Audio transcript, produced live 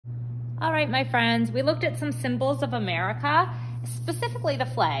All right, my friends, we looked at some symbols of America, specifically the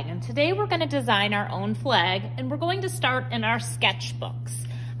flag, and today we're going to design our own flag, and we're going to start in our sketchbooks.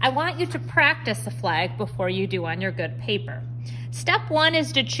 I want you to practice the flag before you do on your good paper. Step one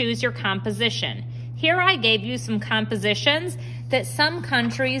is to choose your composition. Here I gave you some compositions that some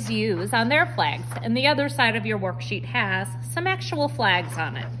countries use on their flags, and the other side of your worksheet has some actual flags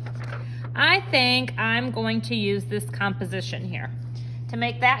on it. I think I'm going to use this composition here. To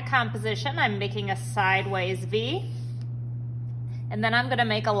make that composition, I'm making a sideways V, and then I'm going to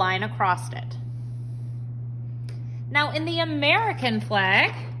make a line across it. Now in the American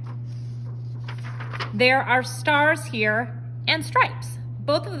flag, there are stars here and stripes.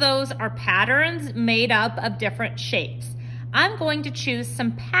 Both of those are patterns made up of different shapes. I'm going to choose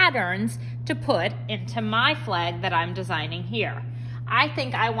some patterns to put into my flag that I'm designing here. I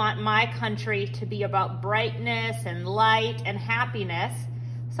think I want my country to be about brightness and light and happiness,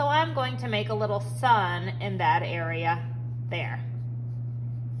 so I'm going to make a little sun in that area there.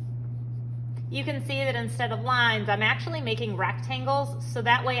 You can see that instead of lines, I'm actually making rectangles, so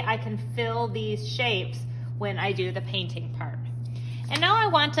that way I can fill these shapes when I do the painting part. And now I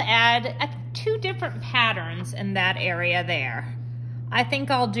want to add two different patterns in that area there. I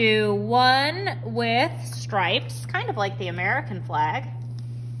think I'll do one with stripes, kind of like the American flag.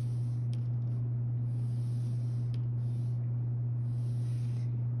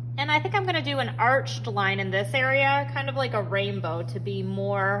 And I think I'm going to do an arched line in this area, kind of like a rainbow, to be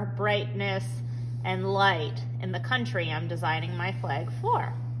more brightness and light in the country I'm designing my flag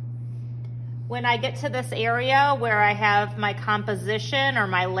for. When I get to this area where I have my composition or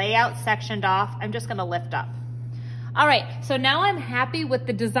my layout sectioned off, I'm just going to lift up. All right, so now I'm happy with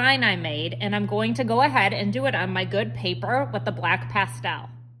the design I made, and I'm going to go ahead and do it on my good paper with the black pastel.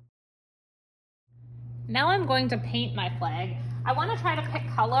 Now I'm going to paint my flag. I want to try to pick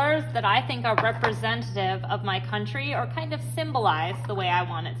colors that I think are representative of my country or kind of symbolize the way I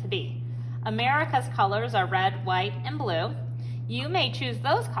want it to be. America's colors are red, white, and blue. You may choose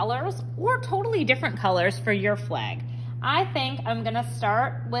those colors or totally different colors for your flag. I think I'm going to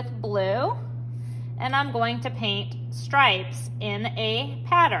start with blue, and I'm going to paint stripes in a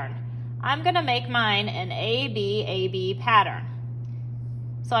pattern. I'm going to make mine an AB pattern.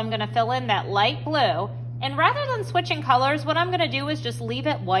 So I'm going to fill in that light blue, and rather than switching colors, what I'm going to do is just leave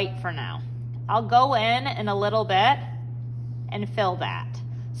it white for now. I'll go in a little bit and fill that.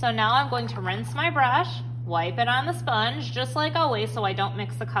 So now I'm going to rinse my brush, wipe it on the sponge, just like always, so I don't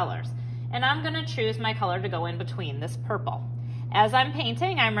mix the colors. And I'm going to choose my color to go in between, this purple. As I'm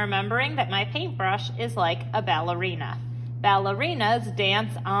painting, I'm remembering that my paintbrush is like a ballerina. Ballerinas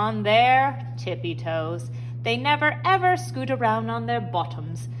dance on their tippy toes. They never ever scoot around on their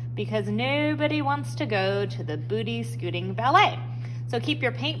bottoms because nobody wants to go to the booty scooting ballet. So keep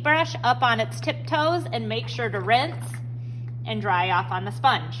your paintbrush up on its tiptoes and make sure to rinse and dry off on the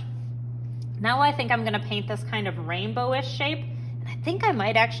sponge. Now I think I'm going to paint this kind of rainbowish shape, and I think I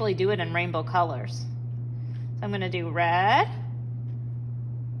might actually do it in rainbow colors. So I'm going to do red.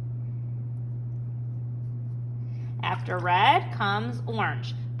 After red comes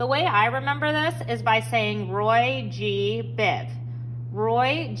orange. The way I remember this is by saying Roy G. Biv.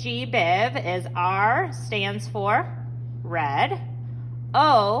 Roy G. Biv is R stands for red,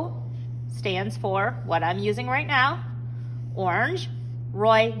 O stands for what I'm using right now, orange.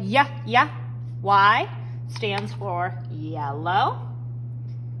 Roy Y stands for yellow.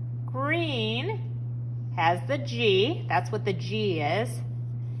 Green has the G, that's what the G is.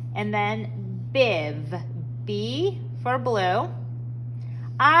 And then Biv, B for blue.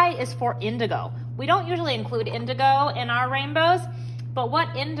 I is for indigo. We don't usually include indigo in our rainbows, but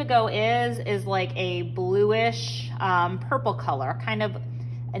what indigo is like a bluish purple color, kind of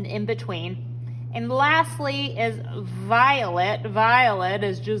an in-between. And lastly is violet. Violet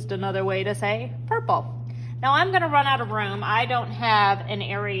is just another way to say purple. Now I'm going to run out of room. I don't have an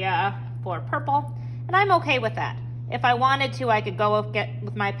area for purple, and I'm okay with that. If I wanted to, I could go get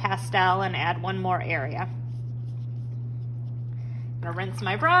with my pastel and add one more area. I'm going to rinse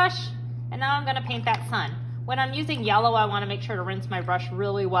my brush, and now I'm going to paint that sun. When I'm using yellow, I want to make sure to rinse my brush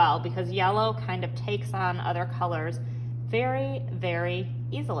really well because yellow kind of takes on other colors very, very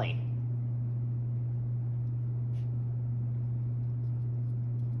easily.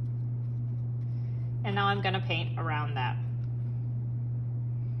 And now I'm going to paint around that.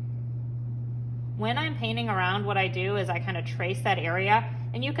 When I'm painting around, what I do is I kind of trace that area,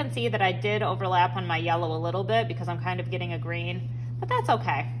 and you can see that I did overlap on my yellow a little bit because I'm kind of getting a green, but that's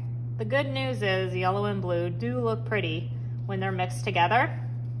okay. The good news is yellow and blue do look pretty when they're mixed together,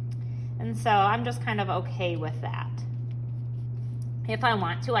 and so I'm just kind of okay with that. If I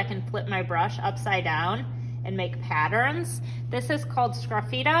want to, I can flip my brush upside down and make patterns. This is called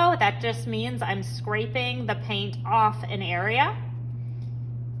sgraffito. That just means I'm scraping the paint off an area.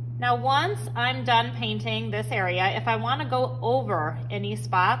 Now, once I'm done painting this area, if I want to go over any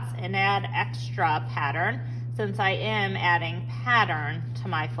spots and add extra pattern, since I am adding pattern to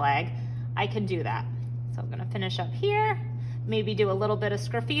my flag, I can do that. So I'm going to finish up here, maybe do a little bit of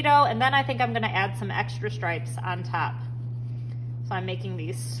sgraffito, and then I think I'm going to add some extra stripes on top. So I'm making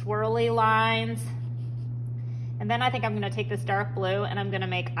these swirly lines. And then I think I'm going to take this dark blue and I'm going to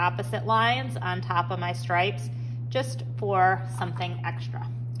make opposite lines on top of my stripes just for something extra.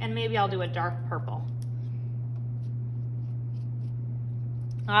 And maybe I'll do a dark purple.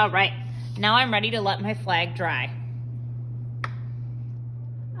 All right, now I'm ready to let my flag dry.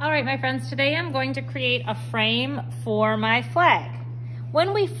 All right, my friends, today I'm going to create a frame for my flag.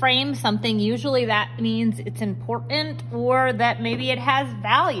 When we frame something, usually that means it's important or that maybe it has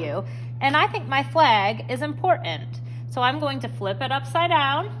value. And I think my flag is important. So I'm going to flip it upside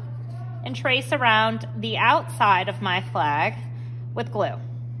down and trace around the outside of my flag with glue.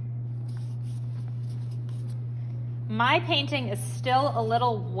 My painting is still a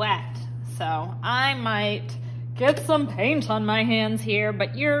little wet, so I might get some paint on my hands here,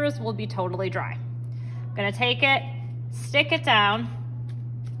 but yours will be totally dry. I'm gonna take it, stick it down.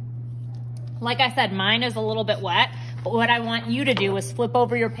 Like I said, mine is a little bit wet, but what I want you to do is flip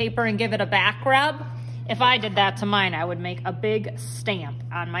over your paper and give it a back rub. If I did that to mine, I would make a big stamp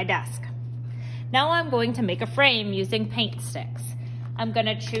on my desk. Now I'm going to make a frame using paint sticks. I'm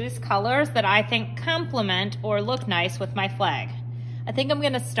gonna choose colors that I think complement or look nice with my flag. I think I'm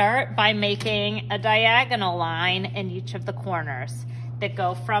gonna start by making a diagonal line in each of the corners that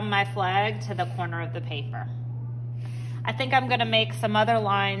go from my flag to the corner of the paper. I think I'm gonna make some other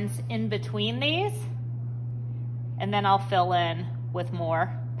lines in between these, and then I'll fill in with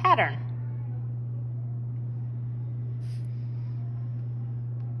more pattern.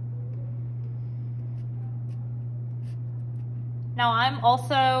 Now I'm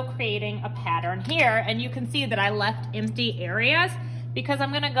also creating a pattern here, and you can see that I left empty areas because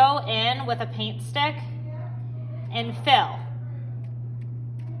I'm gonna go in with a paint stick and fill.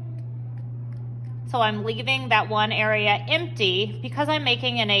 So I'm leaving that one area empty because I'm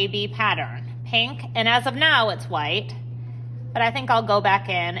making an AB pattern, pink, and as of now it's white, but I think I'll go back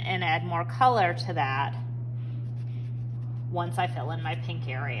in and add more color to that once I fill in my pink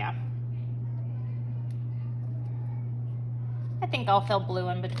area. I think I'll fill blue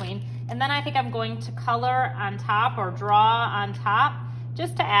in between. And then I think I'm going to color on top or draw on top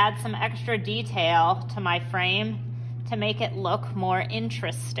just to add some extra detail to my frame to make it look more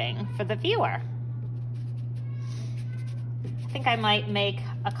interesting for the viewer. I think I might make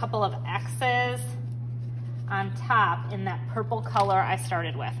a couple of X's on top in that purple color I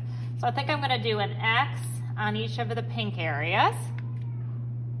started with. So I think I'm gonna do an X on each of the pink areas.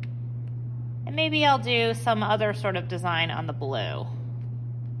 And maybe I'll do some other sort of design on the blue.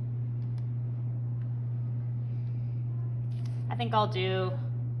 I think I'll do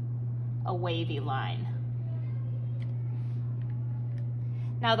a wavy line.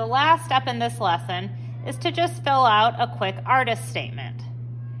 Now the last step in this lesson is to just fill out a quick artist statement.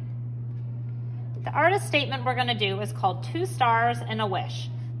 The artist statement we're gonna do is called 2 stars and a wish.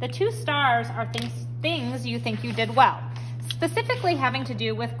 The 2 stars are things you think you did well, specifically having to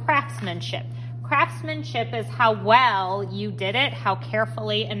do with craftsmanship. Craftsmanship is how well you did it, how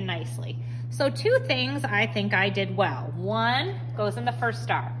carefully and nicely. So 2 things I think I did well. 1 goes in the first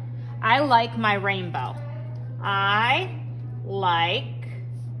star. I like my rainbow. I like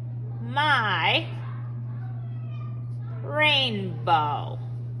my rainbow.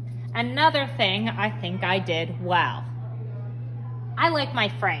 Another thing I think I did well. I like my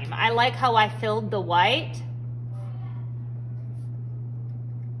frame. I like how I filled the white.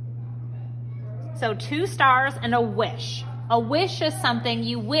 So 2 stars and a wish. A wish is something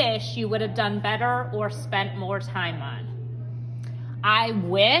you wish you would have done better or spent more time on. I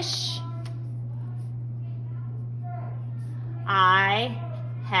wish I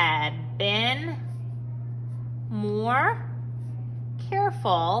had been more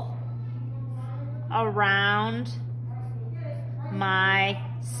careful around my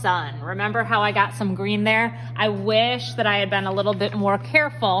son. Remember how I got some green there? I wish that I had been a little bit more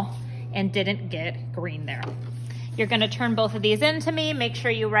careful and didn't get green there. You're gonna turn both of these into me. Make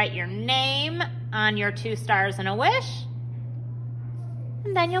sure you write your name on your 2 stars and a wish,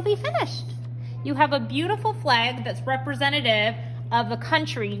 and then you'll be finished. You have a beautiful flag that's representative of the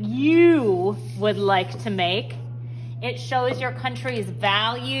country you would like to make. It shows your country's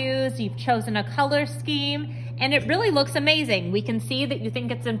values. You've chosen a color scheme, And it really looks amazing. We can see that you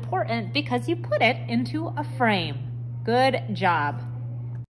think it's important because you put it into a frame. Good job.